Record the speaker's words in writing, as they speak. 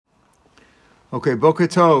Okay, Boker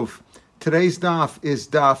Tov. Today's daf is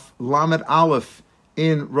daf Lamed Aleph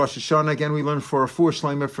in Rosh Hashanah. Again, we learned for a four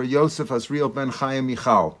shleima for Yosef Azriel ben Chaim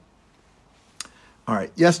Michal. All right,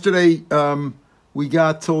 yesterday we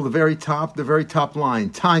got till the very top line.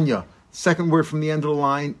 Tanya, second word from the end of the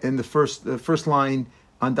line in the first line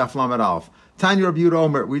on daf Lamed Aleph. Tanya Rabbi Yehuda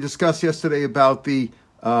Omer. We discussed yesterday about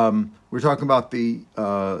we're talking about the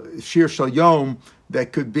Shir Shal Yom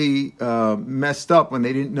that could be messed up when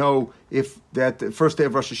they didn't know if that the first day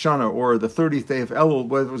of Rosh Hashanah or the 30th day of Elul,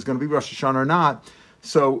 whether it was going to be Rosh Hashanah or not.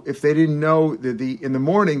 So if they didn't know in the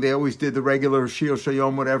morning, they always did the regular Shir Shal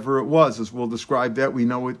Yom, whatever it was, as we'll describe that. We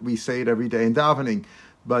know it, we say it every day in davening.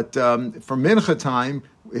 But for Mincha time,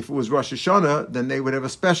 if it was Rosh Hashanah, then they would have a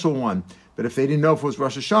special one. But if they didn't know if it was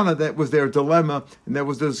Rosh Hashanah, that was their dilemma, and that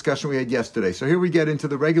was the discussion we had yesterday. So here we get into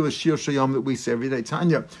the regular Shir Shal Yom that we say every day.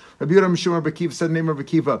 Tanya, Rabbi Yehuda Mishum Rabbi Akiva said, name of Rabbi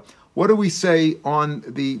Akiva. What do we say on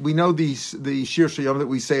we know the Shir Shal Yom that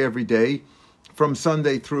we say every day, from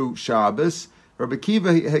Sunday through Shabbos. Rabbi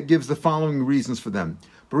Akiva gives the following reasons for them.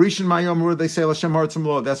 Barishan Mayom, where they say Hashem Haratzim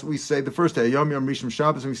Loa. That's what we say the first day. Yom Yom Rishon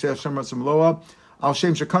Shabbos, and we say Hashem Haratzim Loa.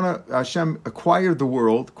 Hashem acquired the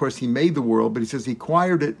world. Of course, He made the world, but He says He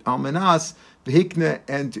acquired it al menas v'hikne,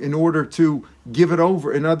 and in order to give it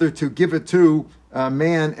over, in order to give it to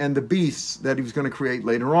man and the beasts that He was going to create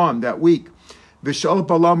later on that week. V'shal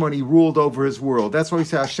balam, when He ruled over His world. That's why we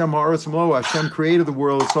say Hashem ha'aretz lo. Hashem created the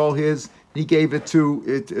world. It's all His. He gave it to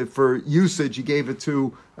it for usage. He gave it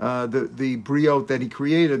to the briot that He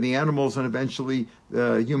created, the animals, and eventually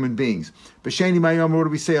human beings. B'sheni mayom, what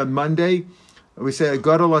do we say on Monday? We say,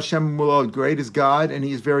 Gadol Hashem Mulod, great is God, and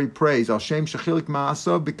He is very praised. Hashem Shechilik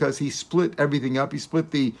Ma'asav, because He split everything up. He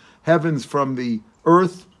split the heavens from the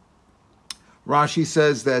earth. Rashi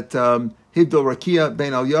says that Hivdol Rakia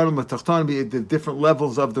Ben Al Yadam L'Tachtan, the different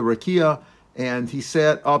levels of the Rakia, and He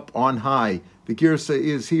sat up on high. The Girsa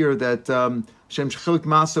is here that Hashem Shechilik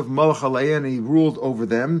Ma'asav Malach Alein, and He ruled over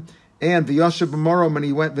them. And the Yashav B'Morom, when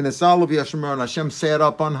He went V'Nesalav Yashav, and Hashem sat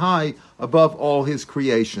up on high above all His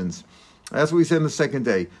creations. That's what we said in the second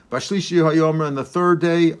day. Bashlishi Hayomer, on the third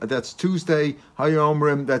day, that's Tuesday.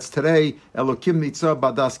 Hayomerim, that's today. Elokim Nitza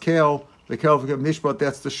Badas Kel, the Kel V'Kem Nishbat.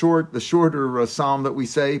 That's the shorter psalm that we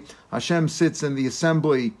say. Hashem sits in the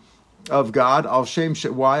assembly of God. Al Shem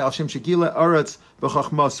why? Al Shem Shegila Aretz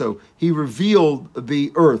B'Chachmaso. He revealed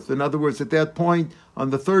the earth. In other words, at that point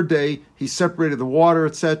on the third day, He separated the water,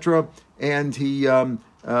 etc., and He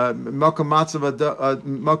Malcolm Matzav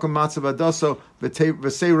Adaso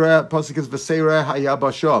V'Seireh, pasuk is V'Seireh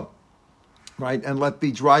Hayabasha, right? And let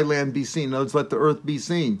the dry land be seen. In other words, let the earth be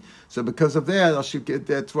seen. So because of that,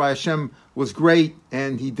 that's why Hashem was great,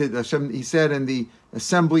 and He did. Hashem, He said in the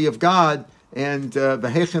assembly of God, and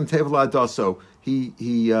V'Hechem Tevel Adaso,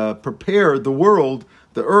 He prepared the world,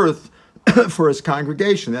 the earth, for His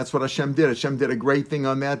congregation. That's what Hashem did. Hashem did a great thing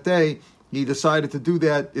on that day. He decided to do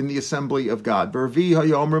that in the assembly of God. Bervi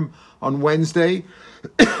Hayomrim, on Wednesday,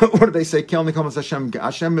 what do they say? Hashem.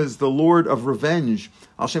 Hashem is the Lord of revenge.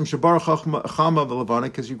 Hashem Shabar Chama V'Levana,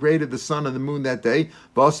 because You created the sun and the moon that day.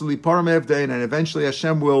 Vasili Paramev Day, and eventually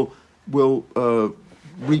Hashem will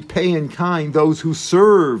repay in kind those who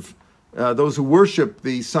serve, those who worship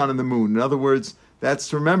the sun and the moon. In other words, that's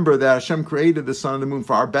to remember that Hashem created the sun and the moon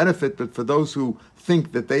for our benefit, but for those who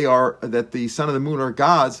think that the sun and the moon are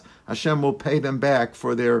gods, Hashem will pay them back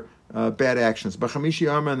for their bad actions. B'chamishi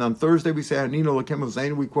Amar, and on Thursday we say Hanino L'Kem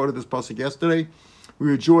Zayin. We quoted this pasuk yesterday. We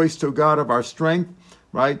rejoice to God of our strength,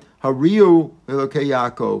 right? Hariu Elokei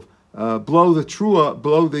Yaakov. Blow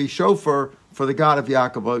the shofar for the God of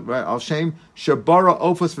Yaakov. Right? Hashem Shabara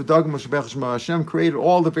Ofas V'Dagim L'Shabech Shema. Hashem created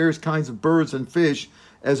all the various kinds of birds and fish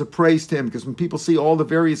as a praise to Him, because when people see all the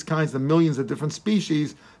various kinds, the millions of different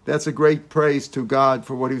species, that's a great praise to God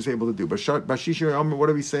for what He was able to do. Bashishi Omer, what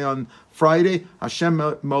do we say on Friday? Hashem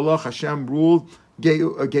Malach, Hashem ruled.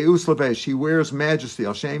 Geus Lavesh, He wears majesty.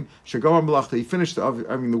 Hashem Shagor Malachta, He finished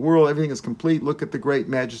the world, everything is complete. Look at the great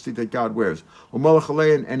majesty that God wears. Umalach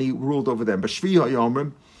Alein, and He ruled over them. Bashvi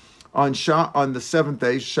Hayomrim, on the seventh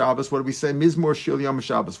day, Shabbos, what do we say? Mizmor Shil Yom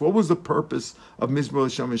Shabbos. What was the purpose of Mizmor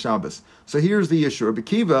Shil Shabbos? So here's the issue. Rabbi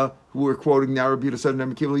Akiva, who we're quoting now, Rabbi Yehuda said,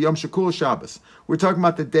 Rabbi Akiva, Yom Shekul Shabbos. We're talking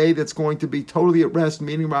about the day that's going to be totally at rest,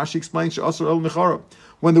 meaning Rashi explains, She'asar El Nechara,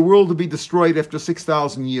 when the world will be destroyed after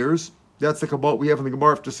 6,000 years. That's the Kabbalah we have in the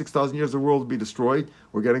Gemara. After 6,000 years, the world will be destroyed.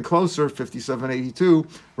 We're getting closer, 5782,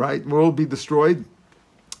 right? The world will be destroyed.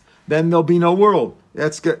 Then there'll be no world.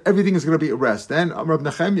 Everything is going to be at rest. Then Rabbi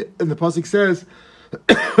Nechemia in the pasuk says,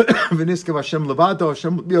 "V'niskav Hashem levado."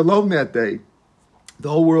 Hashem will be alone that day. The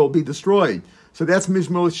whole world will be destroyed. So that's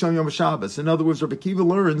Mizmor Shel Yom Shabbos. In other words, Rabbi Akiva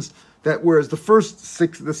learns that whereas the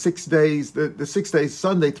 6 days,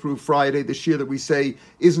 Sunday through Friday, this year that we say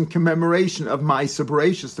is in commemoration of Ma'aseh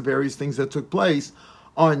Bereishis, the various things that took place,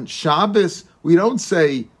 on Shabbos, we don't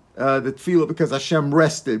say the tefillah because Hashem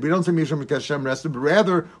rested. We don't say Mishram because Hashem rested, but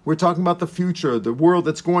rather we're talking about the future, the world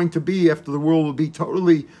that's going to be after the world will be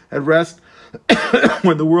totally at rest,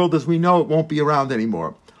 when the world as we know it won't be around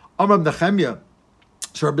anymore. Amar Nechemia,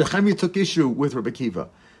 so Rabbi Nechemia took issue with Rabbi Akiva.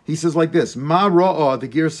 He says like this, Ma Ra'ah, the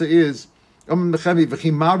Girsa is, Amar Nechemia,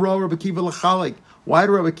 V'chi Ma Ra'ah Rabbi Akiva l'chalik. Why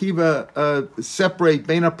did Rabbi Akiva separate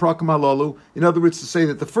Bein HaPrakim Halalu? In other words, to say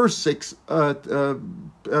that the first 6 Mizmorim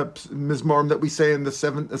that we say in the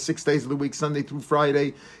 6 days of the week, Sunday through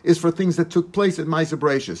Friday, is for things that took place at Ma'aseh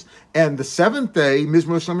Bereishis. And the 7th day,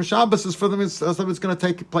 Mizmor Shel Shabbos, is for them, it's going to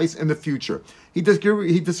take place in the future. He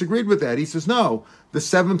disagreed with that. He says, no, the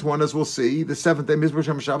 7th one, as we'll see, the 7th day, Mizmor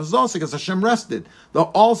Shel Shabbos, is also because Hashem rested.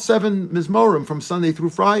 All 7 Mizmorim from Sunday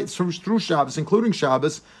through Friday, through Shabbos, including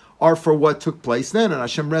Shabbos, are for what took place then, and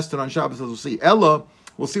Hashem rested on Shabbos, as we'll see. Ella,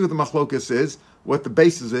 we'll see what the machlokas is, what the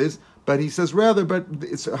basis is, but he says rather,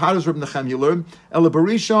 how does Reb Nechemia learn? Ella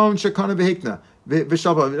barishon shekana v'hikna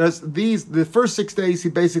v'shalva. The first 6 days, he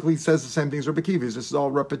basically says the same things Reb Akiva. This is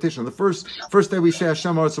all repetition. The first day we say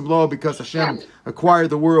Hashem Aretzim Lo because Hashem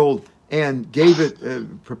acquired the world and gave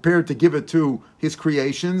it, prepared to give it to His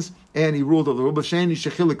creations, and He ruled over the world. B'sheni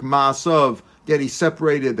shechilik ma'asav. Yet He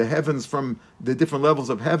separated the heavens from the different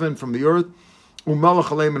levels of heaven from the earth. Umalach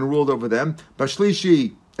aleim, and ruled over them.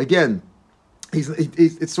 Bashlishi, again,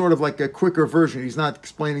 it's sort of like a quicker version. He's not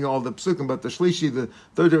explaining all the psukim, but the shlishi, the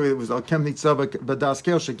third day, it was al kem nitzavah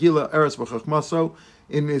badaskel shagila eretz v'chachmaso.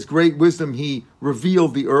 In His great wisdom, He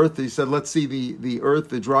revealed the earth. He said, let's see the earth,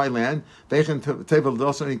 the dry land. And He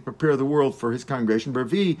prepared the world for His congregation.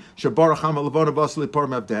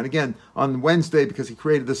 Again, on Wednesday, because He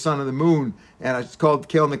created the sun and the moon, and it's called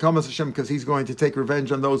Kel Nekamas Hashem, because He's going to take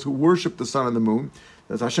revenge on those who worship the sun and the moon.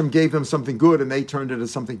 As Hashem gave them something good, and they turned it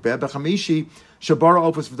as something bad. Because He created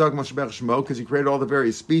all the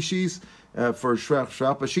various species for Shrech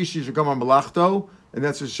Shrach. Bashishi Shagam Malachto. And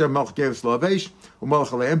that's what Hashem Melch gave us Lavesh,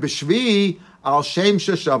 Umalach Aleim, B'Shvi al Shem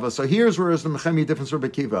Sheshava. So here's where is the Nechemia difference for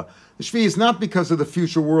Bekiva. The Shvi is not because of the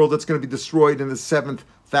future world that's going to be destroyed in the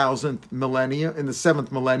 7,000th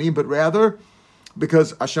millennium, but rather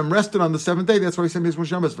because Hashem rested on the 7th day. That's why He said Mizmor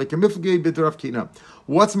Shabbos. V'kemifgei b'Rav Kina.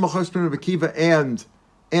 What's Machos between Rabbi Akiva and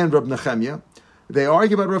Rab Nechemia? They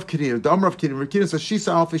argue about Rav Kedina. Dam Rav Kedina. Rav Kedina says,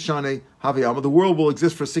 Shisa alfi shane haviyama. The world will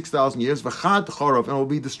exist for 6,000 years. V'chad charav, and will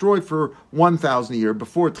be destroyed for 1,000 years.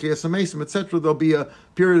 Before Tchias HaMesim, etc., there'll be a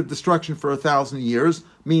period of destruction for 1,000 years,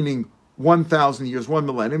 meaning 1,000 years, one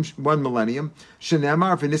millennium.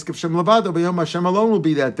 Shenemar v'niskav Shem levado b'yom Hashem alone will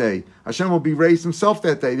be that day. Hashem will be raised Himself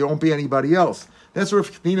that day. There won't be anybody else. That's what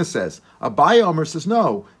Rav Kedina says. Abaye Omer says,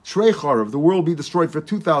 no, Shrei Charav, the world will be destroyed for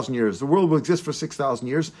 2,000 years. The world will exist for 6,000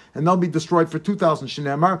 years, and they'll be destroyed for 2,000.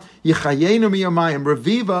 Shenemar, Yichayenu miyamayim,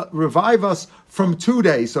 revive us from 2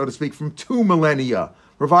 days, so to speak, from 2 millennia.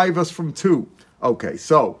 Revive us from 2. Okay,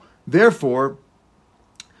 so, therefore,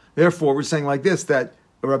 we're saying like this, that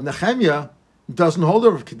Rab Nechemia doesn't hold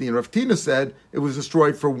over Kedina. Rav Tina said it was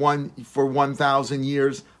destroyed for 1,000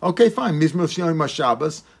 years. Okay, fine. Mizmor Shel Yom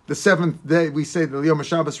Shabbos. The 7th day, we say that Yom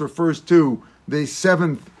Shabbos refers to the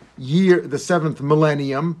 7th year, the 7th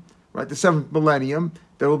millennium, right? The 7th millennium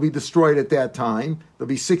that will be destroyed at that time. There'll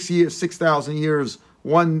be 6,000 years,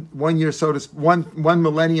 one year, one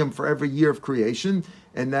millennium for every year of creation,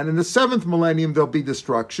 and then in the 7th millennium there'll be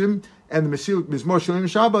destruction. And the Mizmor Shel Yom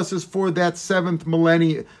Shabbos is for that 7th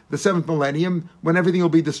millennium, when everything will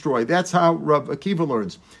be destroyed. That's how Rav Akiva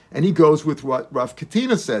learns. And he goes with what Rav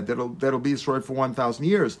Kedina said, that'll be destroyed for 1,000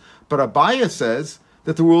 years. But Abaye says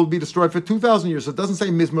that the world will be destroyed for 2,000 years. So it doesn't say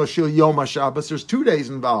Mizmor Shel Yom Shabbos. There's 2 days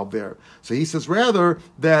involved there. So he says rather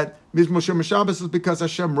that Mizmor Shel Shabbos is because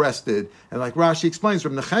Hashem rested. And like Rashi explains,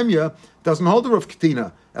 Reb Nechemia doesn't hold the Rav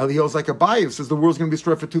Kedina. Eliyahu's like Abaye, says the world's going to be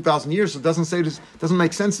destroyed for 2,000 years. So it doesn't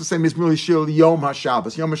make sense to say Mizmor Shel Yom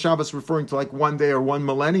HaShabbos. Yom HaShabbos referring to like 1 day or 1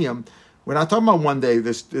 millennium. We're not talking about 1 day.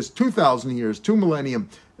 There's 2,000 years, 2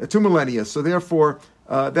 millennia. So therefore,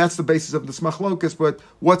 that's the basis of the Smachlokas, but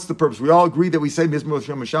what's the purpose? We all agree that we say Mizmor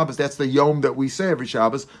Shel Yom Shabbos. That's the Yom that we say every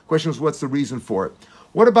Shabbos. Question is, what's the reason for it?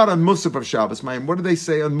 What about on Musaf of Shabbos, Mayim? What do they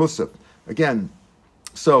say on Musaf? Again,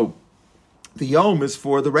 so the Yom is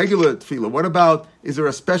for the regular tefillah. What about, is there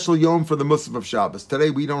a special Yom for the Musaf of Shabbos? Today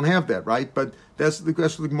we don't have that, right? But that's the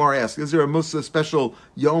question the Gemara asks. Is there a special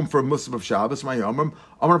Yom for Musaf of Shabbos? My Yom.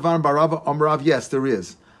 Amar Van Barava, Amarav, yes, there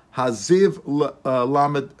is. Haziv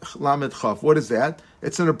Lamed Chaf. What is that?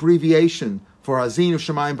 It's an abbreviation for Hazinu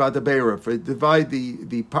Shemayim V'Adabera, for divide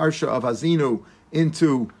the parsha of Hazinu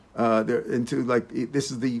into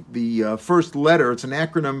this is the first letter. It's an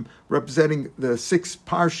acronym representing the 6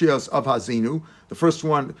 parshias of Hazinu. The first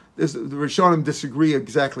one, the Rishonim disagree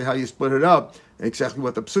exactly how you split it up, exactly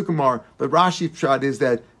what the psukim are, but Rashi pshat is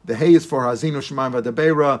that the Hey is for Hazinu Shemayim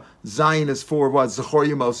V'Adabera, Zayin is for what? Zechor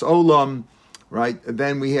Yemos Olam, right? And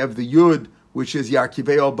then we have the Yud, which is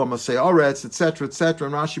Yarkiveo B'Masei Oretz, etc., etc.,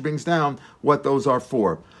 and Rashi brings down what those are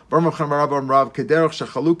for.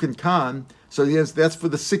 So yes, that's for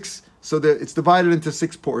the 6. So it's divided into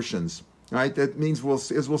 6 portions, right? That means we'll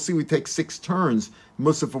see. We take 6 turns: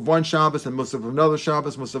 Musaf of one Shabbos and Musaf of another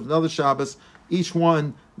Shabbos, Musaf of another Shabbos. Each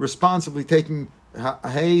one responsibly taking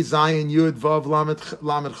Hey, Zayin, Yud, Vav, Lamed,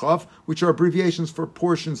 Chav, which are abbreviations for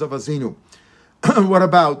portions of Hazinu. What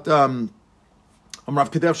about?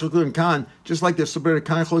 Rav Kadev Shulchan Khan, just like there's Sabir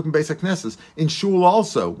Khan Chulukim Beis HaKnesses. In Shul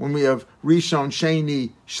also, when we have Rishon,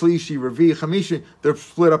 Sheni, Shlishi, Revi, Chamishi, they're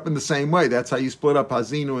split up in the same way. That's how you split up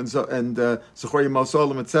Hazinu and Zechor Yemos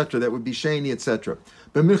Olam, etc. That would be Sheni, etc.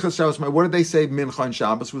 But Mincha Shabbos, what did they say Mincha and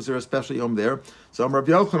Shabbos? Was there a special Yom there? So Rav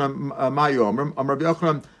Yochanan, my Yom, Rav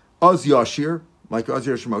Yochanan, Oz Yashir, like Oz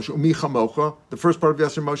Yashir Moshe, Micha Mocha, the first part of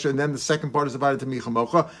Yashir Moshe, and then the second part is divided to Micha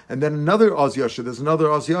Mocha, and then another Oz Yashir. There's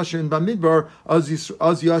another Oz Yashir in Bamidbar, Oz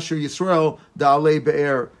Yashir Yisrael, Da'alei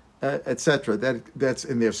Be'er, etc. That's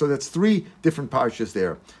in there. So that's 3 different parshas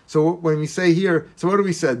there. So when we say here, so what do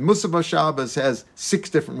we said? Musaf Shabbos has 6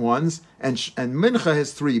 different ones, and Mincha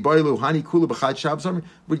has 3. Boilu Hani Kula B'Chad Shabbos.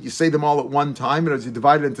 But you say them all at one time, and as you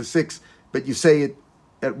divide it into 6, but you say it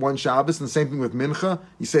at one Shabbos, and the same thing with Mincha,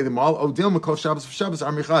 you say them all. Odil Makol Shabbos for Shabbos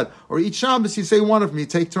Armichad. Or each Shabbos you say one of them. You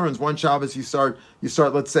take turns. One Shabbos you start.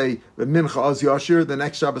 Let's say Mincha Oz Yashir. The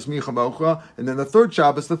next Shabbos Micha Mocha, and then the third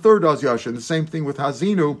Shabbos the third Oz Yashir. And the same thing with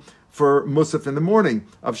Hazinu for Musaf in the morning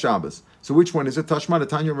of Shabbos. So which one is it? Tashma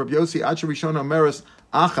Tanya Rabbi Yossi Acher Rishon Omeres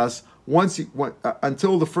Achas.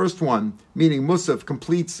 Until the first one, meaning Musaf,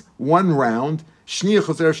 completes one round. Shniach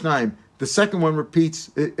Chazer Shnaim. The second one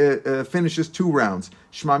repeats, finishes 2 rounds.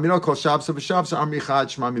 Shema Mino kol Shabbos v'Shabbos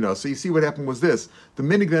Armichad Shema Mino. So you see what happened was this. The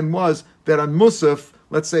minig then was that on Musaf,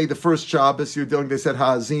 let's say the first Shabbos, they said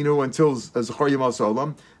Ha'azinu until Zechor Yemos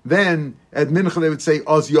Olam. Then at Mincha they would say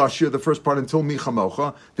Oz Yashir, the first part until Micha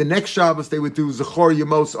Mocha. The next Shabbos they would do Zechor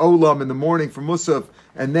Yemos Olam in the morning for Musaf,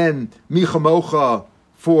 and then Micha Mocha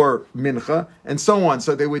for Mincha, and so on.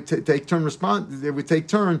 So they would take turn They would take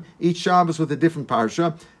turn each Shabbos with a different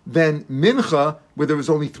parsha. Then Mincha, where there was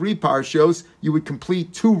only 3 parshos, you would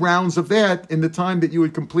complete 2 rounds of that in the time that you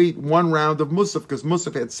would complete 1 round of Musaf, because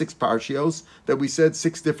Musaf had 6 parshos that we said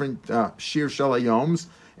 6 different Shir Shalayoms,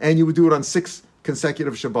 and you would do it on 6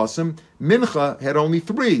 consecutive Shabbosim. Mincha had only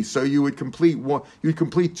 3, so you would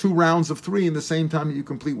complete 2 rounds of 3 in the same time that you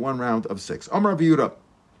complete 1 round of 6. Amar V'Yudah.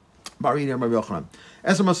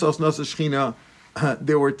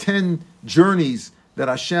 There were 10 journeys that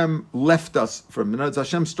Hashem left us from.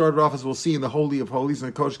 Hashem started off, as we'll see, in the Holy of Holies, in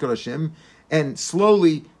the Kodesh Kodashim, and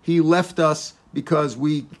slowly He left us because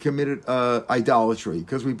we committed idolatry,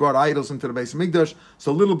 because we brought idols into the Beis Hamikdash.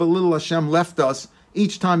 So little by little Hashem left us,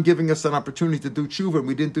 each time giving us an opportunity to do tshuva. And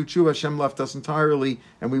we didn't do tshuva, Hashem left us entirely,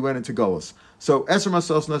 and we went into Golus. So Eser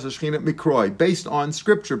Masos Nasa Shechina Mikroi, based on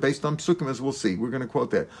scripture, based on psukim, as we'll see. We're going to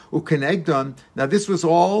quote that. Ukenegdon. Now this was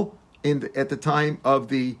all at the time of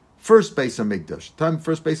the first Beis Hamikdash.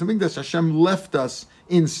 First Beis Hamikdash, Hashem left us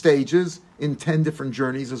in stages, in 10 different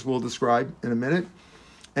journeys, as we'll describe in a minute,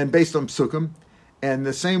 and based on psukim. And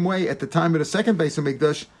the same way, at the time of the second Beis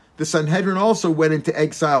Hamikdash, the Sanhedrin also went into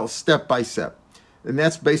exile step by step. And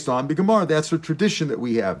that's based on the Gemara. That's a tradition that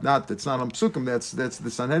we have. That's not on psukim. That's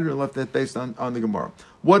the Sanhedrin left that based on the Gemara.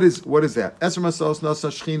 What is that? Eser Masos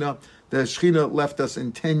Nasa Shechina. The Shechina left us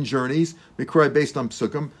in 10 journeys. Mikroi based on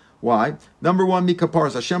psukim. Why? Number 1,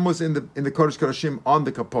 Mikaparas. Hashem was in the Kodesh Kodashim on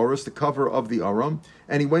the Kaparas, the cover of the Aram,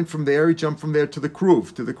 and he went from there. He jumped from there to the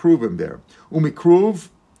Kruvim there. Umikruv.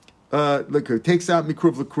 Takes out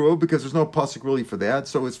Mikruv L'Kruv because there's no pasuk really for that.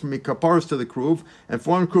 So it's from Mikaparas to the Kruv, and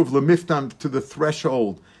from Kruv L'Miftam to the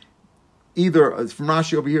threshold. Either it's from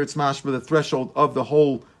Rashi over here, it's mashma, the threshold of the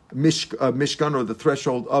whole Mishkan, or the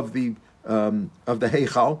threshold of the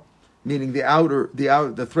Heichal, meaning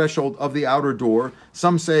the threshold of the outer door.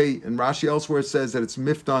 Some say, and Rashi elsewhere says that it's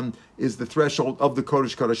Miftan is the threshold of the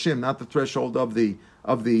Kodesh Kodashim, not the threshold of the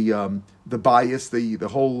bias, the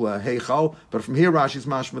whole Heichal. But from here, Rashi's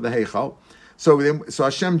mashma the Heichal. So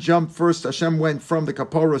Hashem jumped first. Hashem went from the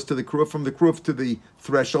Kaporos to the Kruv, from the Kruv to the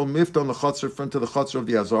threshold, Mifton the Chatzar, from to the Chatzar of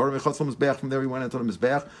the Azar. Mizbeach, from there he went into the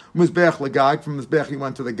Mizbeach. Mizbeach Legag, from Mizbeach he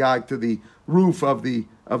went to the Gag, to the roof of the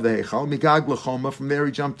Heichal. Migag Lechoma, from there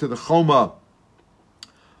he jumped to the Choma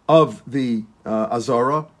of the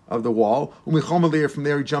Azara, of the wall. From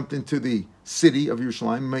there he jumped into the city of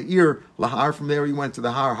Yerushalayim. Meir lahar, from there he went to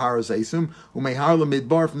the Har Harazaisim. Umehar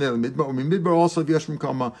lemidbar, from there the midbar. Midbar also Yeshrim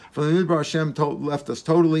Kama. From the midbar Hashem left us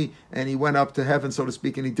totally, and he went up to heaven, so to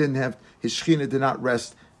speak, and he didn't have his Shechina did not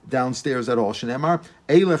rest downstairs at all. Shenemar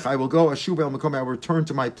Eilech, I will go. Ashuv el Makom, I will return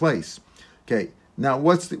to my place. Okay. Now,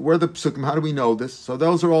 where are the psukim? How do we know this? So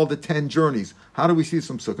those are all the 10 journeys. How do we see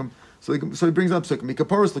some psukim? So he brings up psukim.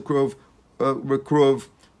 Mikaparas lekruv, rekruv,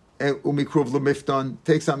 umikruv lemiftan,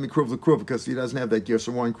 takes out mikruv lekruv because he doesn't have that gear,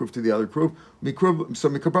 so one kruv to the other kruv. So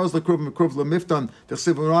mikaparas lekruv, mikruv lemiftan,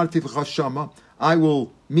 t'chsiv v'narati l'chashama, I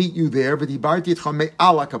will meet you there, but hibarti etcha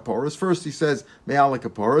me'ala kaparas. First he says me'ala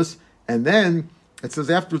kaparas, and then it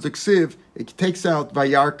says afterwards, it takes out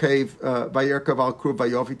Vayarkav al Kruv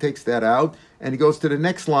Vayov, he takes that out, and he goes to the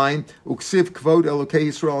next line, Uksiv Kvod Elokei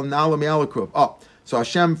Yisrael Nala Me'al Kruv. Oh, so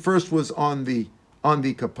Hashem first was on the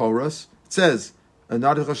Kaporas. It says, and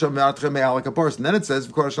then it says, Hashem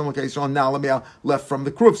Yisrael Nala Me'al, left from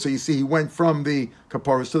the Kruv. So you see, he went from the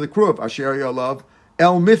Kaporas to the Kruv. Asher Yalav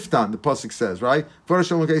El Miftan, the pasuk says, right?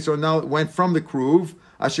 Hashem Yisrael went from the Kruv,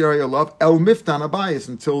 Asher Yalav El Miftan Abayis,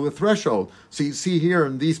 until the threshold. So you see here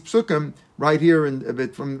in these psukim, right here in a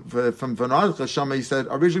bit from Vanad Hashem, he said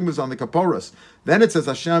originally was on the Kaporas. Then it says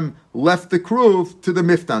Hashem left the Kruv to the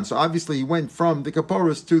Miftan. So obviously he went from the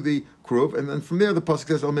Kaporas to the Kruv, and then from there the pasuk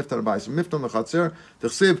says El Miftan Abayis. So Miftan L'Chatzer,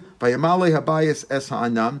 T'chsiv Vayamale Habayis Es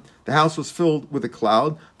Ha'anam. The house was filled with a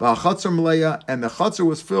cloud. V'Chatzer Maleya, and the Chatzer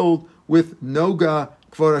was filled with Noga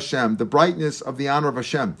Kvod Hashem, the brightness of the honor of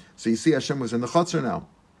Hashem. So you see Hashem was in the Chatzer now.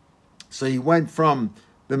 So he went from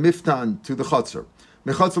the Miftan to the Chatzer.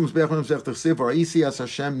 Pasuk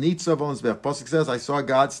says, I saw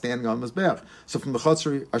God standing on the Mizbech. So from the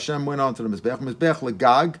Chatzer, Hashem went on to the Mizbech. Mizbech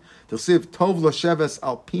legag, t'chsiv tov l'sheves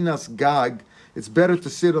al pinas gag. It's better to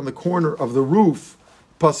sit on the corner of the roof.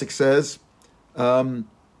 Pasuk says,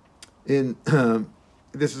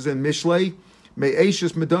 this is in Mishlei,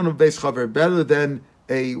 me'eshes medonav beis chaver, better than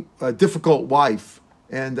a difficult wife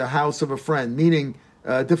and a house of a friend, meaning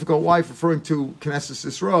a difficult wife, referring to Knesset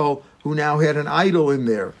Yisrael, who now had an idol in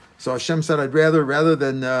there. So Hashem said, I'd rather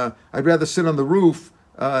sit on the roof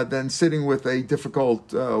than sitting with a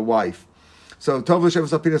difficult wife. So Tov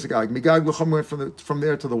l'sheves al pinas gag. Migag l'chom went from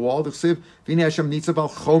there to the wall. V'chsiv v'nei Hashem nitzav al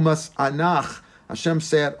chomas anach. Hashem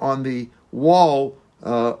sat on the wall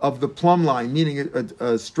of the plumb line, meaning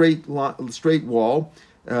a straight wall.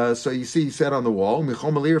 So you see, he sat on the wall.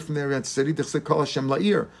 From there went to the city. The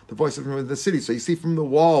voice of the city. So you see, from the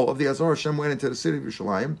wall of the Azar, Hashem went into the city of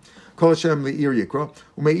Yerushalayim. Kol Hashem Le'ir Yikra.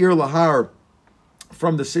 Umeir Lahar.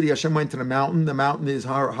 From the city, Hashem went to the mountain. The mountain is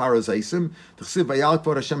Har Harazaisim. T'chsiv Vayal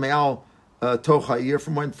Kvod Hashem Me'al Toch Ha'ir.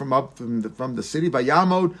 From the city.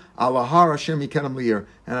 Vayamod Alahar Hashem Yikenam Le'ir.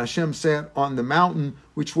 And Hashem sat on the mountain,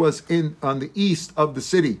 which was on the east of the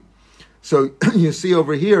city. So you see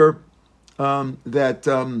over here that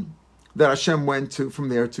Hashem went from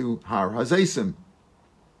there to Har Hazaisim.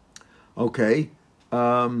 Okay,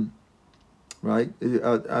 right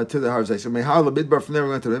to the Har Hazaisim. Mehar LaMidbar, from there we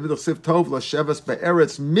went to the Midbar. Tov LaShevas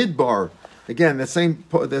Be'eretz Midbar. Again, the same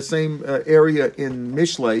area in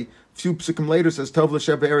Mishlei. Few psukim later says Tov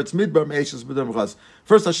LaShev Be'eretz Midbar Me'eshes B'dam Chaz.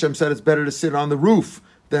 First Hashem said it's better to sit on the roof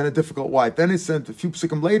than a difficult wife. Then it said a few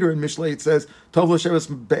psukim later in Mishlei it says Tov l'sheves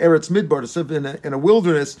be'eretz midbar, to sit in a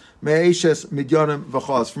wilderness me'eshes midyanim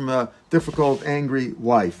v'chaz, from a difficult, angry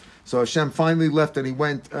wife. So Hashem finally left and he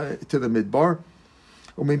went to the midbar.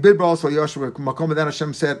 Midbar also Yashua Makom. Then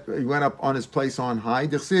Hashem said he went up on his place on high.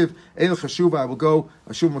 D'chsiv el chashuva, I will go.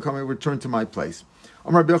 Hashuv Makom, I will return to my place.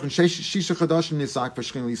 Hashem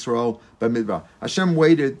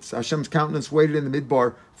waited. Hashem's countenance waited in the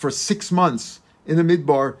midbar for 6 months. In the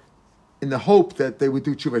midbar, in the hope that they would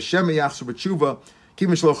do tshuva. Shema yachsu b'tshuva.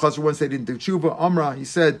 Kivin shelo chazar, once they didn't do tshuva. Amra, he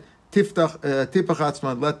said, tipach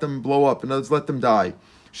atzman, let them blow up. In other words, let them die.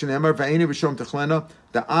 Shenemar v'eini v'shom techlena.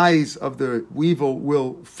 The eyes of the weevil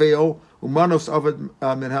will fail. Umanos avad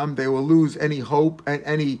minham. They will lose any hope and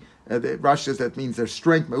any. Rashi says that means their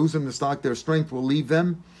strength. Ma'uzim the stock, their strength will leave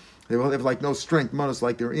them. They will have like no strength. Manos,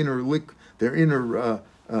 like their inner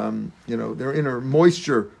their inner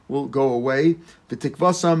moisture will go away. And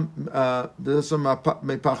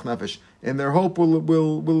their hope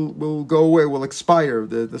will go away, will expire.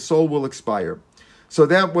 The soul will expire. So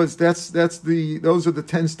those are the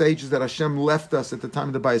 10 stages that Hashem left us at the time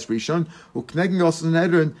of the Bayis Rishon.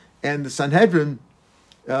 And the Sanhedrin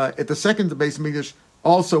at the second Beis Mikdash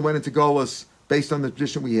also went into Golus based on the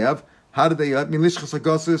tradition we have. How did they? First, they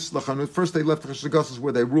left the Chashagosis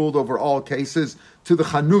where they ruled over all cases to the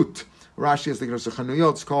Chanut. Rashi has the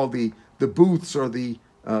Chanuyot. It's called the booths or the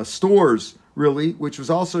stores, really, which was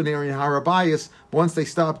also an area in Harabayas. Once they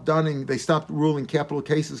stopped ruling capital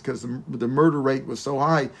cases because the murder rate was so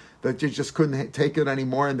high that you just couldn't take it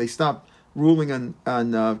anymore, and they stopped ruling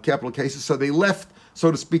on capital cases. So they left,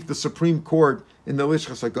 so to speak, the Supreme Court in the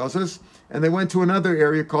Lishchas HaGazos, and they went to another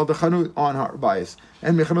area called the Chanut on Harabayas.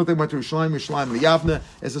 And Mechanut, they went to Yerushalayim to Yavna,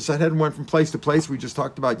 as the Sanhedrin went from place to place. We just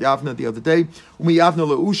talked about Yavna the other day. Umi Yavna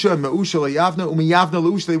le'usha, and Me'usha le'Yavna. Umi Yavna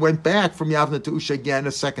le'usha, they went back from Yavna to Usha again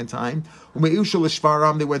a second time. Umi Usha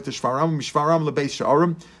le'Shvaram, they went to Shvaram. Umi Shvaram le'Beit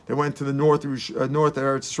Sha'arim, they went to the north Eretz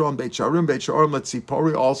Yisrael and Beit Sha'arim. Beit Sha'arim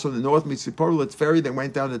le'Tzipori, also in the north, Mitzipori le'Tferi, they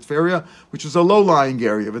went down to Tferia, which was a low-lying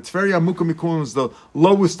area. But Tferia Amukah Mikulim was the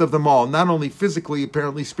lowest of them all, not only physically,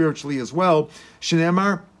 apparently spiritually as well.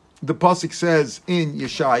 Shneimar, the pasuk says in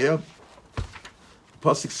Yeshaya, the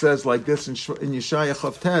pasuk says like this in Yeshaya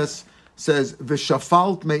Chavtes, says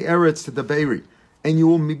v'shafalt me'eretz to the Beiri, and you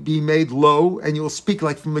will be made low, and you will speak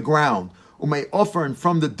like from the ground. Umay offer, and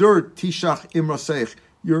from the dirt tishach imrasech,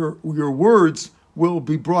 your words will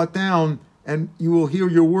be brought down, and you will hear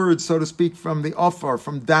your words, so to speak, from the offer,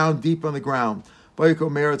 from down deep on the ground. In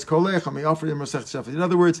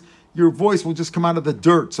other words, your voice will just come out of the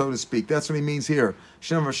dirt, so to speak. That's what he means here.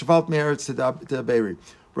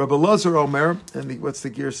 Rabbi Lazar Omer, and what's the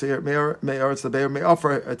gear say here? Rabbi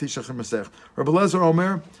Lazar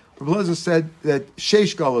Omer, Rabbi Lazar said that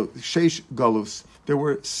Sheish Galus,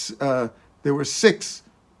 there were 6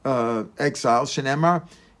 exiles. Shenemar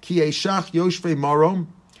Ki Eshach Yoshvei Marom.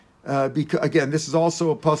 Again, this is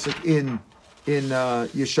also a pasuk in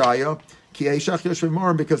Yeshaya. Ki Eshach Yoshvei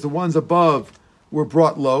Marom, because the ones above were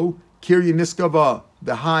brought low. Kirya Niskava,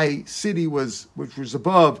 the high city which was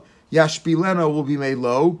above, Yashpilena will be made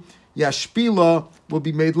low. Yashpila will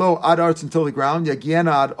be made low ad arts until the ground.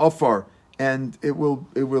 Yagiena ad ofar, and it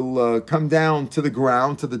will come down to the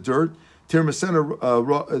ground, to the dirt. Tirmasena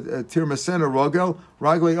rogel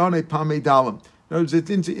ragle pame dalam. In other words, it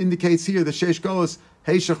indicates here the Sheish Golos.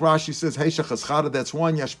 Heishach, Rashi says Heishach Eschada, that's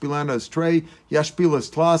 1. Yashpilena is Trey. Yashpila is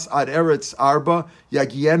Tlas. Ad Eretz Arba.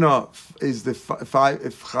 Yagiena is the 5.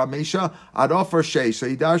 Chamesha Ad Ofar Sheish. So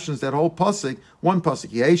he darshans that whole pasuk. 1 pasuk.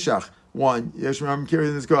 Heishach 1. I'm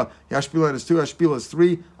carrying this go. Yashpilena is 2. Yashpila is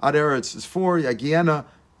 3. Ad Eretz is 4. Yagiena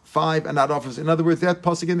 5, and Ad Ofar. In other words, that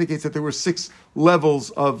pasuk indicates that there were 6 levels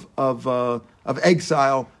of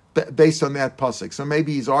exile based on that pasuk. So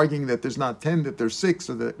maybe he's arguing that there's not 10, that there's 6,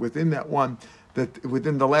 or that within that one, that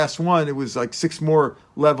within the last one, it was like 6 more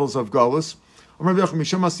levels of Golus.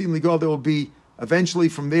 There will be, eventually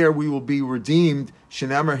from there, we will be redeemed.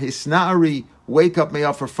 Shenamer Hisnari, wake up, may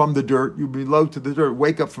offer from the dirt. You'll be low to the dirt.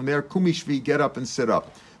 Wake up from there. Kumishvi, get up and sit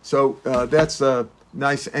up. So that's a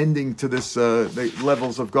nice ending to this, the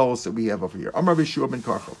levels of Golus that we have over here. Amar B'Shua ben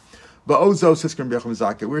Karchel.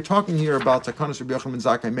 We're talking here about Takanas Rabbi Yochanan ben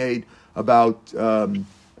Zakkai made about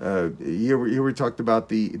here we talked about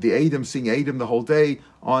the Edom, seeing Edom the whole day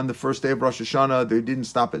on the first day of Rosh Hashanah. They didn't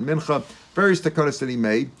stop at Mincha. Various Takanas that he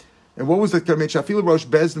made. And what was the Shafilu Rosh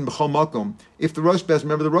Bezdin B'chol Makom? If the Rosh Bezdin,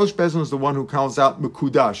 remember the Rosh Bezdin is the one who calls out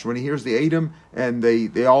Mekudash when he hears the Edom, and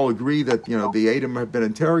they all agree that the Edom have been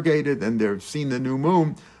interrogated and they've seen the new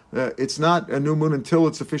moon. It's not a new moon until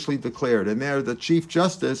it's officially declared. And there, the Chief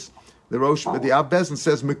Justice, the Av Bezdin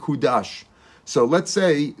says Mekudash. So let's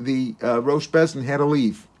say the Rosh Bezdin had to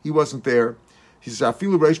leave. He wasn't there. He says,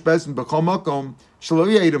 "Afilu Rosh Bezdin b'chol makom shelo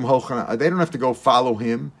yedim hochana." They don't have to go follow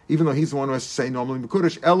him, even though he's the one who has to say normally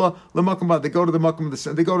Mekudash. Ella lemakom. They go to the makom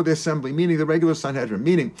of they go to the assembly, meaning the regular Sanhedrin.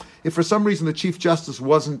 Meaning, if for some reason the Chief Justice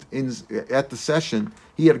wasn't at the session,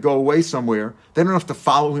 he had to go away somewhere. They don't have to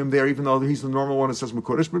follow him there, even though he's the normal one who says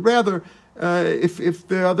Mekudash. But rather, if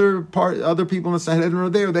the other people in the Sanhedrin are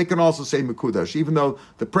there, they can also say Mekudash, even though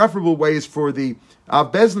the preferable way is for the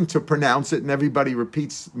Av Bezdin to pronounce it, and everybody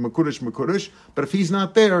repeats Mekudash, Mekudash. But if he's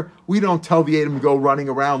not there, we don't tell the Edom to go running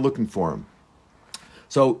around looking for him.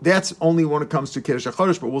 So that's only when it comes to Kiddush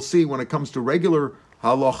HaChodesh, but we'll see when it comes to regular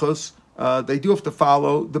halachos, they do have to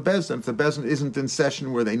follow the Bezdin. If the Bezdin isn't in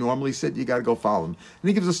session where they normally sit, you got to go follow them. And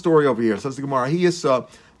he gives a story over here. Says the Gemara, he is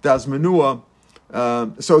das menua.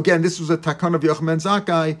 So again, this was a takana of Yochanan ben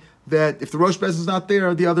Zakkai, that if the Rosh Bezdin is not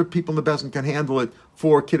there, the other people in the Bezdin can handle it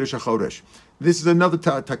for Kiddush HaChodesh. This is another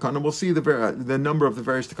takana. We'll see the number of the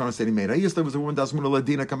various takanas that he made. Yes, there was a woman, das menua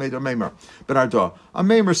ladina kamed Ameimer ben Arda.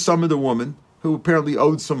 Ameimer summoned a woman who apparently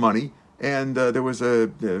owed some money, and there was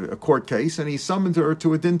a court case, and he summoned her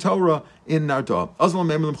to a din Torah in Narda.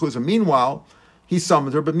 Meanwhile, he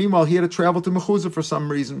summoned her, but meanwhile he had to travel to Mechuzah for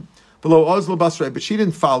some reason. Below Oslo Basrei, but she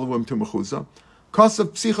didn't follow him to Mechuzah.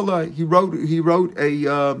 Kosav Psichala, he wrote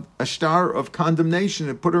a star of condemnation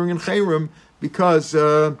and put her in Chayrim because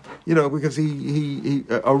because he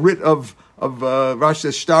a writ of Rashi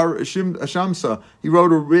says Star Shamsa. He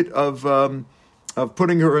wrote a writ of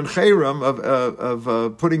putting her in Chayrim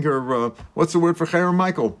of putting her what's the word for Chayrim,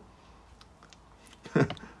 Michael?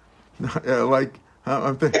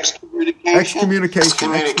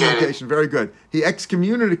 Excommunication. Very good. He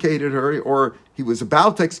excommunicated her, or he was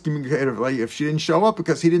about to excommunicate her if she didn't show up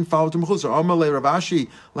because he didn't follow to Mechusar. Amalei Ravashi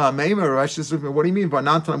La'ameima. Ravashi says, what do you mean?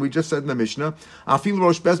 Vanantan, we just said in the Mishnah, Afil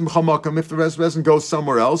Rosh Bezin B'chamakam. If the Rosh Bezin goes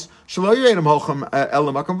somewhere else, Shelo Yedim Holchem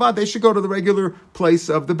Elamakam Vad. They should go to the regular place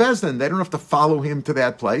of the Bezdin. They don't have to follow him to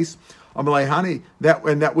that place. Amalei Hani, that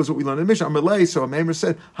was what we learned in the Mishnah. Amalei, so a Maimer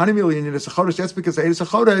said, Hani Milian is a Chodesh. That's because Eid is a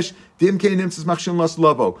Chodesh. Dimke Nimtzes Machshin Las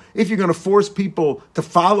Lovo. If you're going to force people to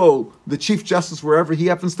follow the Chief Justice wherever he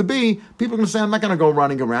happens to be, people are going to say, I'm not going to go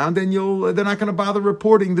running around, and they're not going to bother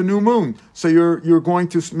reporting the new moon. So you're going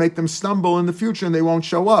to make them stumble in the future, and they won't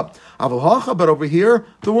show up. Aval Hacha, but over here,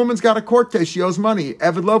 the woman's got a court case. She owes money.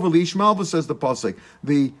 Evid Lova Lish Malva, says the pasuk.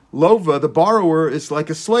 The Lova, the borrower, is like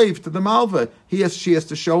a slave to the Malva. She has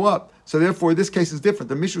to show up. So therefore, this case is different.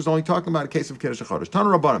 The Mishnah was only talking about a case of Kiddush HaChodesh. Tana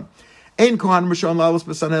Rabbanim. Ein Kohanim Rishon Lalos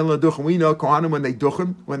B'Sanel Laduchim. We know Kohanim, when they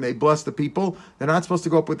duchim, when they bless the people, they're not supposed to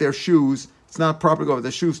go up with their shoes. It's not proper to go with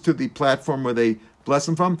their shoes to the platform where they bless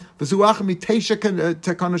them from. This is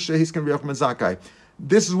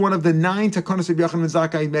one of the 9 takonos Rabbi Yochanan ben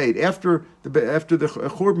Zakkai made. After the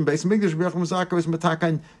Churban Beis Mikdash, Rabbi Yochanan ben Zakkai was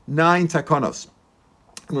matakan 9 takonos.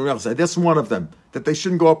 That's one of them, that they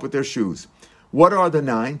shouldn't go up with their shoes. What are the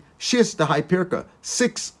 9? Shis, the high pirka.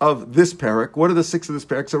 6 of this parak. What are the 6 of this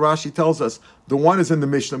parak? So Rashi tells us the one is in the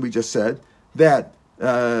Mishnah we just said, that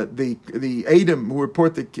the Edom who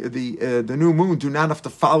report the new moon do not have to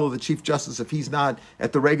follow the Chief Justice if he's not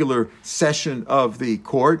at the regular session of the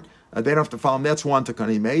court. They don't have to follow him. That's one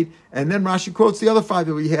takana he made. And then Rashi quotes the other 5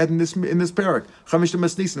 that we had in this parak. Chamish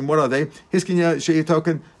Masnisin. What are they? Hiskin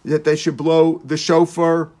Sheyatoken, that they should blow the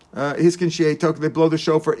shofar. Hiskin Sheyatoken, they blow the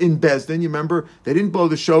shofar in Bezdin. You remember? They didn't blow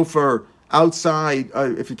the shofar outside.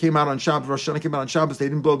 If you came out on Shabbos, Rosh Hashanah came out on Shabbos, they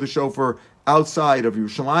didn't blow the shofar outside of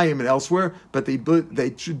Yerushalayim and elsewhere, but they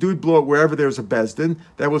do blow it wherever there's a Bezdin.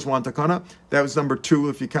 That was one takana. That was number 2.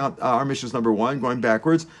 If you count our Mishnah's number 1, going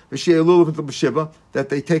backwards. That we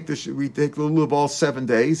take the lulav all 7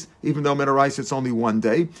 days, even though Menarais it's only 1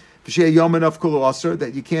 day.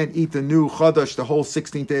 That you can't eat the new Chadash the whole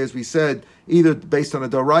 16th day, as we said, either based on a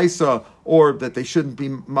Daraisa or that they shouldn't be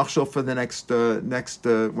machshel for the next when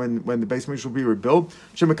the Beis Mikdash will be rebuilt.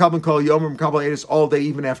 Shemekabel kol yom mekabel edus all day,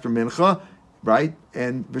 even after mincha, right?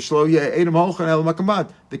 And v'shlo edom holchan el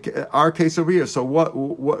makamad. Our case over here. So what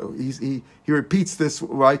he repeats this,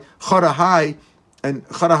 right? Chadahai. And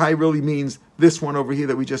Chadahai really means this one over here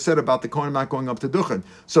that we just said about the Kohen not going up to Duchen.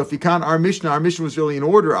 So if you count our Mishnah was really in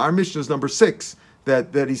order. Our Mishnah is number 6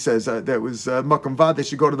 that he says that was Makam Vad. They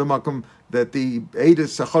should go to the Makam, that the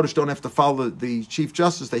Eidos HaChodesh don't have to follow the Chief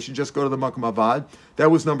Justice. They should just go to the Makam Avad.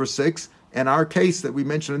 That was number 6. And our case that we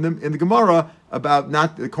mentioned in the Gemara about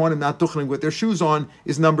not the Kohanim not duchening with their shoes on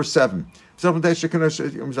is number 7. 6 of this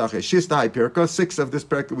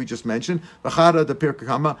parak that we just mentioned, the Pirkei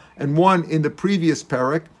Kama, and 1 in the previous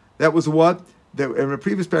parak. That was what? In the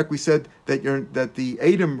previous parak we said that the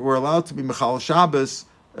Edom were allowed to be Mechal Shabbos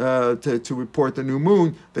to report the new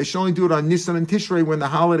moon. They should only do it on Nisan and Tishrei when the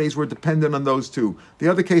holidays were dependent on those 2. The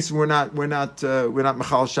other cases we're not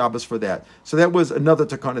Mechal Shabbos for that. So that was another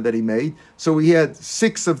takana that he made. So we had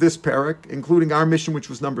 6 of this parak, including our mission, which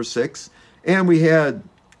was number 6, and we had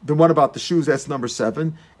the one about the shoes, that's number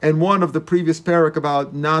 7, and 1 of the previous parak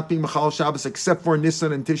about not being Mechal Shabbos except for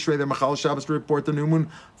Nisan and Tishrei, they're Mechal Shabbos to report the new moon.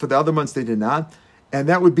 For the other months they did not, and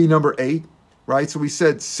that would be number 8, right? So we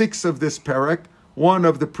said 6 of this parak, 1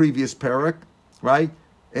 of the previous parak, right?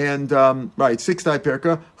 And 6 die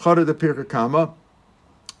perka, Chada the Pirkei Kama,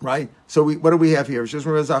 right? So what do we have here?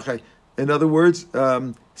 In other words,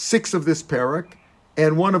 6 of this parak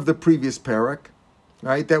and 1 of the previous parak,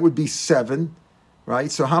 right? That would be 7.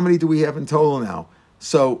 Right, so how many do we have in total now?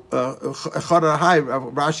 So Chada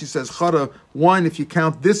Rashi says Chada 1 if you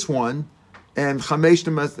count this one, and Chamesh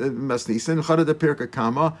Masnisin Chada the Pirkei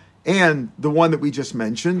Kama, and the one that we just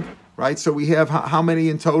mentioned. Right, so we have how many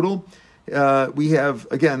in total? We have,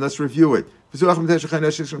 again, let's review it. 6 of this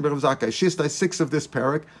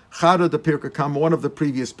parak, Chada the Pirkei Kama, 1 of the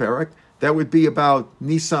previous parak. That would be about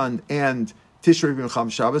Nisan and Tishrei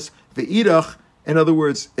B'Cham Shabbos. Ve'idach. In other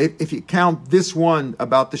words, if you count this one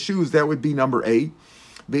about the shoes, that would be number 8.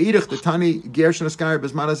 Right.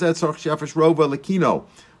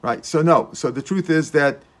 So the truth is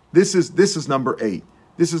that This is number 8.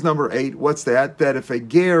 This is number 8. What's that? That if a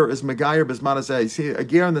ger is megayer bezmanazeh, see, a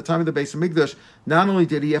ger in the time of the Beis Hamikdash, not only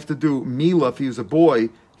did he have to do mila if he was a boy,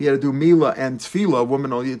 he had to do mila and tefillah, a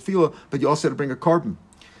woman only did tefillah, but you also had to bring a carbon.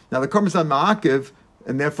 Now the carbon is not ma'akiv,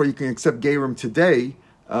 and therefore you can accept gerim today,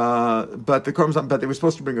 but the carbon's not, but they were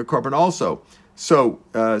supposed to bring a carbon also. So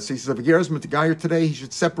he says if a ger is megayer today, he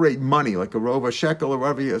should separate money, like a rova shekel or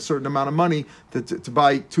whatever, a certain amount of money to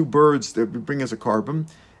buy 2 birds that would bring as a carbon.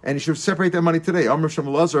 And he should separate that money today. Amr Shem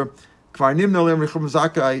Elazar, Kvar Nimno Lem Rechum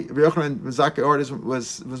Zakai, Yochanan Zakai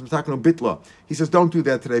was Matakno Bitla. He says, don't do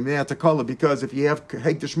that today, because if you have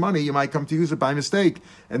Hegdish money, you might come to use it by mistake,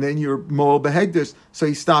 and then you're Moel Behegdish. So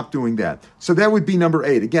he stopped doing that. So that would be number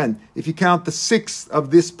 8. Again, if you count the 6th of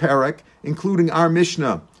this parak, including our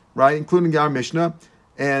Mishnah, right? Including our Mishnah,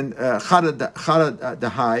 and Chada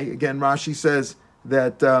Dahai, again, Rashi says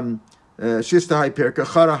that. Shistahai Perka,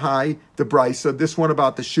 Charahai, the Brisa, this one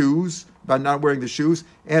about the shoes, about not wearing the shoes,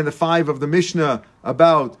 and the 5 of the Mishnah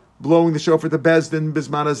about blowing the shofar the Bezdin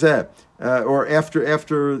Bismanazeh, or after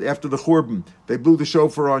the Churban. They blew the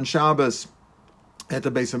shofar on Shabbos at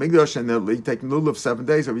the Beis Hamikdash, and they take lulav 7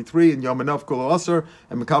 days, every 3, and Yom Anov Kol Asar,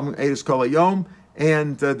 and Mekabim Eidus Kol Yom,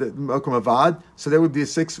 and the Mokum Avad. So there would be a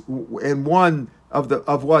 6 and 1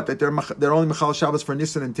 of what? That they're only Mechal Shabbos for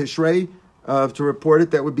Nisan and Tishrei. To report it,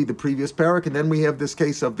 that would be the previous parak, and then we have this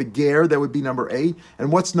case of the ger, that would be number 8,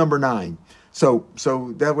 and what's number 9? So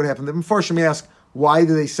that would happen. The Mefarshim ask, why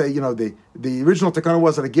do they say, the original takana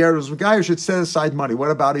was that a ger was a guy who should set aside money? What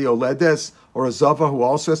about a yoledes or a zava who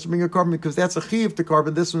also has to bring a carbon? Because that's a chiv to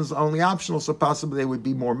carbon. This one's only optional, so possibly they would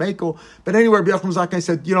be more makel. But anyway, Rabbi Yochanan Zakai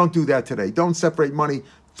said, you don't do that today. Don't separate money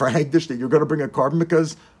for hegdish that you're going to bring a carbon,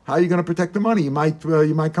 because how are you going to protect the money? You might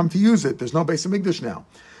come to use it. There's no Beis Hamikdash now.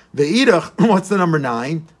 The Idach, what's the number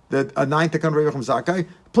 9? The 9th Takan Rabbi Yochanan Zakai.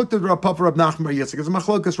 Put the Rav Papa Rav Nachman Yitzchak. Because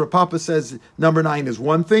Machlokas Rav Papa says number 9 is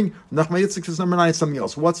one thing. Nachman Yitzchak says number 9 is something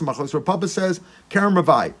else. What's Machlokas? Rav Papa says Kerem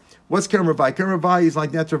Ravai. What's Kerem Ravai? Kerem Ravai is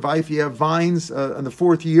like Net Ravai. If you have vines in the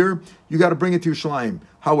 4th year, you got to bring it to Yerushalayim.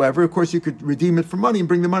 However, of course, you could redeem it for money and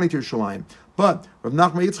bring the money to Yerushalayim. But Rav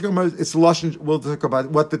Nachman Yitzchak, it's Lashon. We'll talk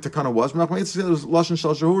about what the takana was. Rav Nachman Yitzchak said it was Lashon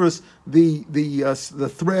Shal Shahuras, the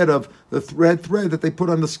thread that they put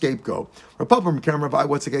on the scapegoat. Rav Papa from Kerem Ravai.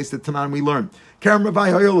 What's the case that Tanan we learned? Kerem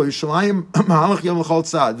Ravai Hoyolo Yerushalayim Mahalach Yom L'Chol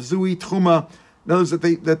Tzad Zui Tchuma. In other words,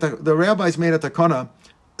 that the rabbis made a takana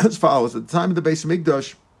as follows: at the time of the Beis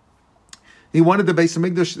Hamikdash, they wanted the Beis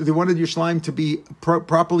Hamikdash, they wanted Yerushalayim to be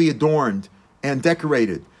properly adorned and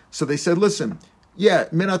decorated. So they said, listen, yeah,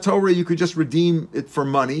 Minat Torah, you could just redeem it for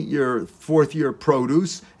money, your 4th year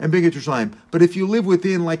produce, and bring it to Yerushalayim. But if you live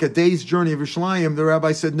within like a day's journey of Yerushalayim, the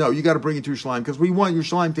rabbi said, no, you got to bring it to Yerushalayim, because we want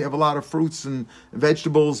Yerushalayim to have a lot of fruits and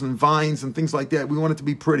vegetables and vines and things like that. We want it to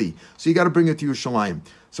be pretty. So you got to bring it to Yerushalayim.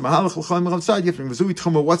 So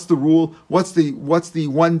what's the rule? What's the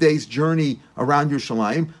 1 day's journey around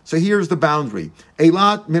Yerushalayim? So here's the boundary.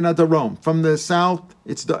 Eilat mina darom. From the south,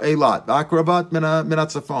 it's the Eilat. Akravat mina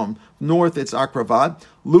tzafon. North, it's Akravat.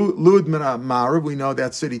 Lud mina Marav. We know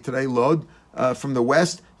that city today, Lod. From the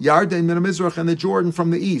west, Yarden mina Mizrach, and the Jordan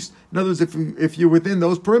from the east. In other words, if you're within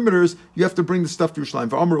those perimeters, you have to bring the stuff to Yerushalayim.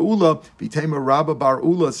 For Amr Ula, Vitema Rabba Bar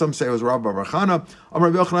Ula, some say it was Rabba Bar Chana.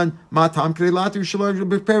 Amr Yochanan, Matam Krelat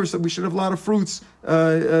Yerushalayim, so we should have a lot of fruits,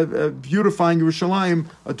 beautifying Yerushalayim,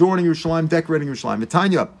 adorning Yerushalayim, decorating Yerushalayim.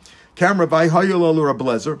 Tanya, Kamra by Hayolol Rab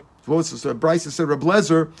Lezer. Bryce said Rab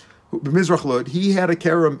Lezer, Mizrach Lud, he had a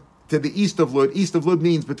kerem to the east of Lud. East of Lud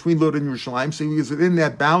means between Lud and Yerushalayim, so he was within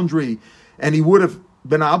that boundary, and he would have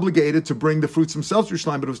been obligated to bring the fruits himself to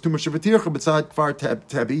Yerushalayim, but it was too much of a tircha b'tzad kfar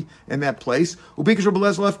tebi in that place. Ubikish Reb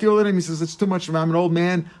Eliezer left Gilead, he says, it's too much. I'm an old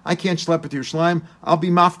man, I can't schlep it to Yerushalayim. I'll be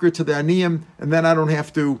mafker to the aniyim, and then I don't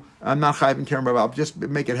have to, I'm not chayv and kerem, I'll just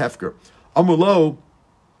make it hefker. Amulo,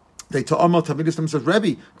 they told Amal Tavidus says,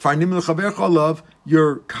 Rebbe, kfar nimel chaver chalav,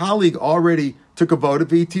 your colleague already took a vote of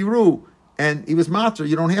v'tiru. And he was matzah.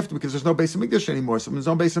 You don't have to, because there's no Beis Hamikdash anymore. So when there's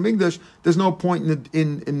no Beis Hamikdash, there's no point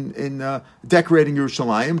in decorating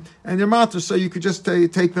Yerushalayim. And you're matzah, so you could just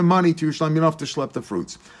take the money to Yerushalayim. You don't have to schlep the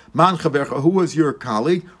fruits. Man chavercha, who was your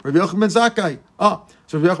colleague? Rabbi Yochanan ben Zakkai.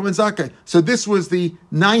 So Rabbi Yochanan ben Zakkai. So this was the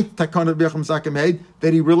 9th takana Rabbi Yochanan ben Zakkai made,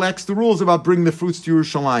 that he relaxed the rules about bringing the fruits to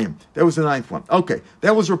Yerushalayim. That was the 9th one. Okay,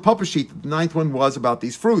 that was Rav Papa sheet. The 9th one was about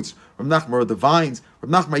these fruits. Rav Nachman, the vines.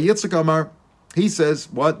 Rav Nachman Yitzchak Amar, he says,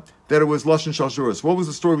 what? That it was Lashon Shal Shahuras. What was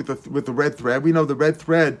the story with the red thread? We know the red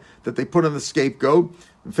thread that they put on the scapegoat.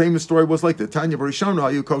 The famous story was like the Tanya Barishonu,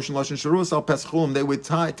 Ayu Koshin Lashon Shahuras Al Peschulim. They would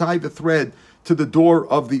tie the thread to the door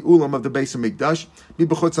of the ulam of the Beis Hamikdash,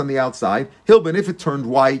 Mibachutz on the outside. Hilbin, if it turned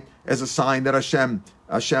white as a sign that Hashem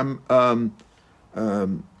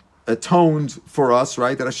atoned for us,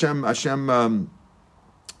 right? That Hashem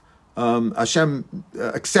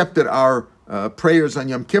accepted our prayers on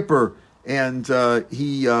Yom Kippur, and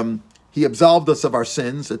He absolved us of our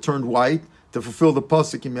sins. It turned white to fulfill the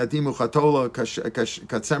pasuk in Yadimu Chatola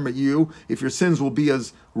Katzemer Yu. If your sins will be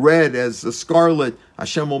as red as the scarlet,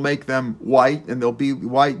 Hashem will make them white, and they'll be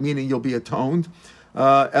white, meaning you'll be atoned.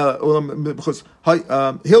 Because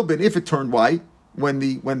Hilbin, if it turned white, when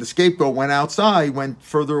the scapegoat went outside, went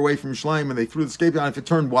further away from Yerushalayim, and they threw the scapegoat, if it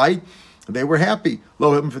turned white, they were happy.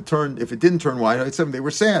 If it didn't turn white, they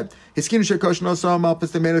were sad. They made a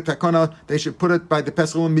takana. They should put it by the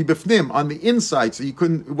pesachim mibifnim on the inside, so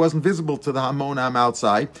it wasn't visible to the hamonam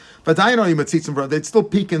outside. But they'd still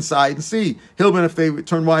peek inside and see. Hilbin, if they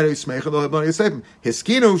turn white,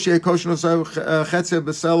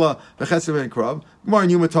 Gemara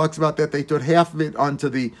Yuma talks about that. They put half of it onto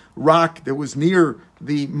the rock that was near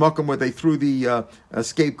the makom where they threw the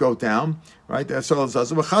scapegoat down, right? And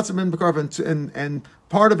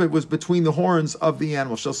part of it was between the horns of the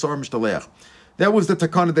animal. That was the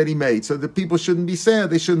takana that he made. So the people shouldn't be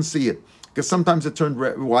sad. They shouldn't see it. Because sometimes it turned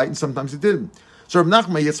white and sometimes it didn't. So Rav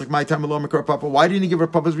Nachman, it's like my time alone, Papa. Why didn't he give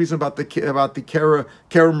Rav Papa's reason about the Kerem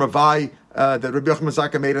Ravai that Rabbi Yochanan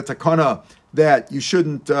Zaka made a takana that you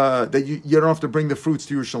shouldn't that you don't have to bring the fruits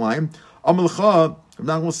to Yerushalayim? Amalcha, Rav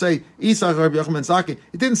Nachman will say Isach Rabbi Yochanan Zaka.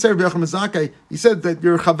 It didn't say Rabbi Yochanan Zaka. He said that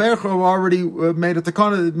your chavercha already made a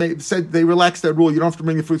takana. Said they relaxed that rule. You don't have to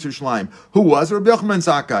bring the fruits to Yerushalayim. Who was Rabbi Yochanan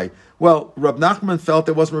Zaka? Well, Rab Nachman felt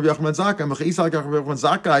it wasn't Rabbi Yochanan Zakkai.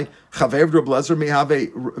 Chaver of Rabbi Lezer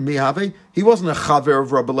mihave. He wasn't a chaver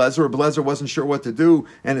of Rabbi Lezer. Rabbi Lezer wasn't sure what to do,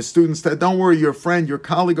 and his students said, "Don't worry, your friend, your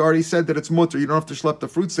colleague already said that it's mutter. You don't have to schlep the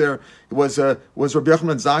fruits there." It was Rabbi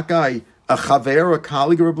Yochanan Zakkai a chaver, a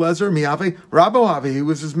colleague of Rabbi Lezer mihave? Rabbo Have. He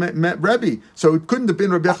was his Rebbe. So it couldn't have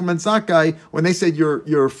been Rabbi Yochanan Zakkai when they said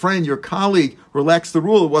your friend, your colleague relaxed the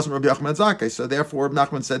rule. It wasn't Rabbi Yochanan Zakkai. So therefore, Rabbi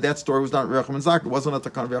Nachman said that story was not Rabbi Yochanan Zakkai. It wasn't a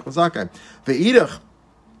takana of Rabbi Yochanan Zakkai. Ve'idach.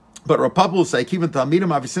 But Rav Papa will say, even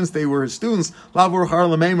Talmidim, since they were his students, they didn't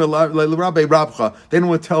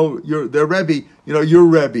want to tell their Rebbe, your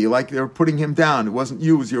Rebbe, like they were putting him down. It wasn't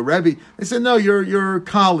you, it was your Rebbe. They said, no, your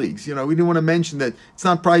colleagues. We didn't want to mention that. It's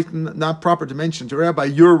not proper to mention to Rabbi,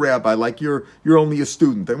 your Rabbi, like you're only a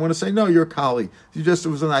student. They want to say, no, you're a colleague. It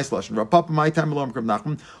was a nice lesson. Rav Papa, my time alone,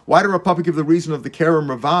 why did Rav Papa give the reason of the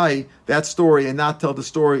Kerem Ravai, that story, and not tell the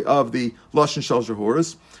story of the Lashon Shel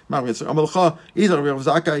Zahuras? It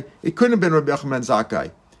couldn't have been Rabbi Yochanan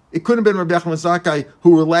Zakkai. It couldn't have been Rabbi Yochanan Zakkai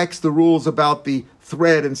who relaxed the rules about the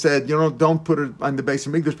thread and said, don't put it on the base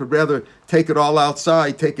of Mikdash, but rather take it all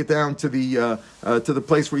outside, take it down to the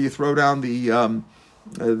place where you throw down the Sar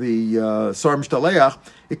Mishtaleach.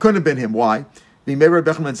 It couldn't have been him. Why? In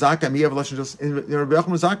Rabbi Yochanan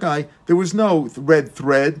Zakkai, there was no red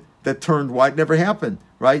thread that turned white. Never happened,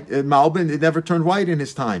 right? In Malbin, it never turned white in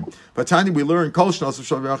his time. But Tani, we learn Kol Shnos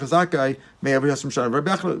of Rabbi Yochanan Zakkai may have some shana.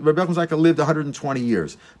 Rabbi Yochanan Zakkai lived 120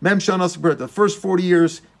 years. Mem Shana, the first 40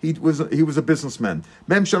 years he was a businessman.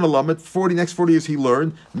 Mem Shana Lamed, next 40 years he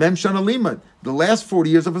learned. Mem Shana Limad, the last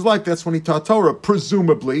 40 years of his life, that's when he taught Torah.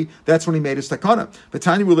 Presumably, that's when he made his takana. But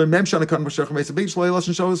Tani, we learn Mem Shana Kan B'Shechem Beis Hamikdash Lo Yelash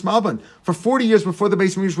Sholas Malbin. For 40 years before the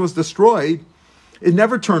Beis Hamikdash was destroyed, it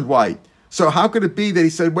never turned white. So how could it be that he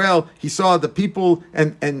said, well, he saw the people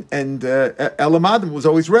and Elamadim was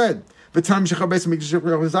always red. All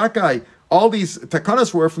these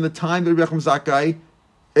takanas were from the time that Rabbi Yochanan Zakkai,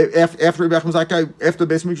 after Rabbi Yochanan Zakkai, after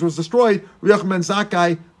the Beis Hamikdash was destroyed, Rabbi Yochanan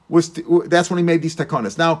Zakkai that's when he made these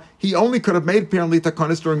takanas. Now, he only could have made apparently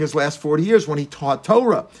takanas during his last 40 years when he taught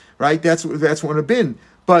Torah, right? That's when it had been.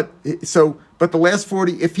 But the last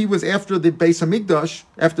 40, if he was after the Beis Hamikdash,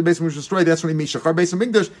 after the Beis Hamikdash was destroyed, that's when he made Shachar Beis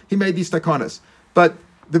Hamikdash, he made these takanas. But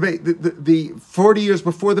the 40 years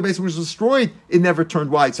before the Beis Hamikdash was destroyed, it never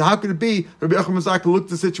turned white. So how could it be? Rabbi Yochanan Zakkai looked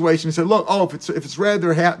at the situation and said, "Look, if it's red,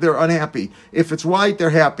 they're unhappy. If it's white, they're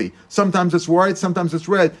happy. Sometimes it's white, sometimes it's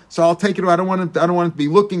red. So I'll take it. I don't want to be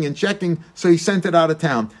looking and checking." So he sent it out of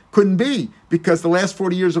town. Couldn't be, because the last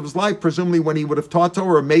 40 years of his life, presumably when he would have taught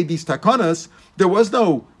Torah or made these takanas, there was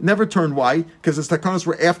never turned white, because his takanas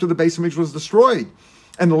were after the Beis Hamikdash was destroyed,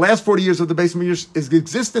 and the last 40 years of the Beis Hamikdash's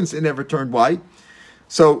existence, it never turned white.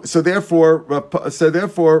 So therefore, Rav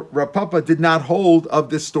Papa did not hold of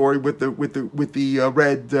this story with the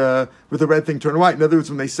red thing turning white. In other words,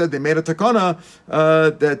 when they said they made a takana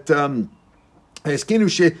they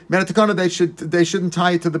shouldn't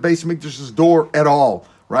tie it to the Beis Hamikdash's door at all,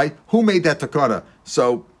 right? Who made that takana?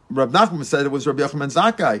 So Rav Nachman said it was Rabbi Yochanan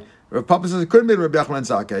Zakkai. Rav Papa says it couldn't be Rabbi Yochanan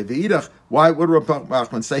Zakkai. V'idach, why would Rav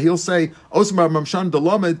Nachman say? He'll say Osmar Mamshan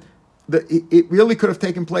Delamed. it really could have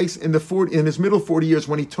taken place in his middle 40 years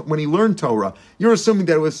when he learned Torah. You're assuming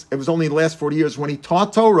that it was only the last 40 years when he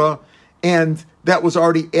taught Torah, and that was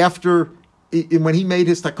already after when he made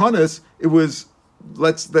his takanas. It was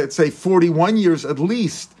let's say 41 years at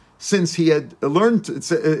least since he had learned.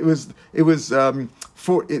 It was after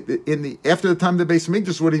the time of the Beis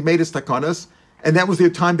Hamikdash when he made his takanas, and that was the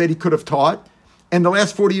time that he could have taught. And the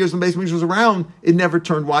last 40 years when Beis Hamikdash was around, it never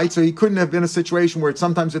turned white. So he couldn't have been a situation where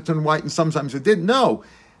sometimes it turned white and sometimes it didn't. No.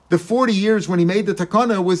 The 40 years when he made the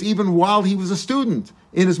takana was even while he was a student,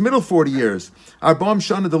 in his middle 40 years. Arbam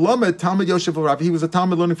Shana de Lamed, Talmud Yosef Rabbi, he was a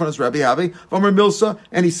Talmud learning from his Rabbi Havi, Vomer Milsa,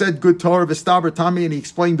 and he said good Torah, Vistaber Tami, and he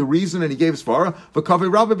explained the reason, and he gave his Farah,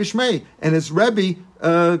 V'kaveh Rabbi Bishmei, and his Rebbe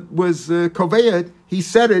was Koveyed, he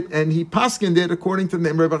said it, and he paskined it according to the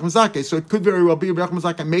name of Rebbe Chazake. So it could very well be Rebbe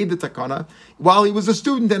Chazake made the takana while he was a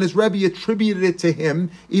student, and his Rebbe attributed it to him,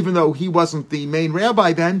 even though he wasn't the main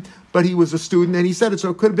rabbi then, but he was a student, and he said it, so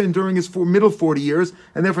it could have been during his middle 40 years,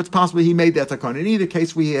 and therefore it's possible he made that takana. In either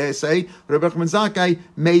case, we say Rebbe Chazake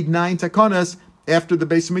made 9 takanas after the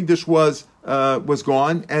Beis Hamikdash was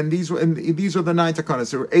gone, and these are the 9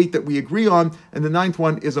 takanas. There are 8 that we agree on, and the 9th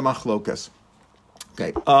one is a machlokas.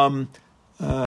 Okay.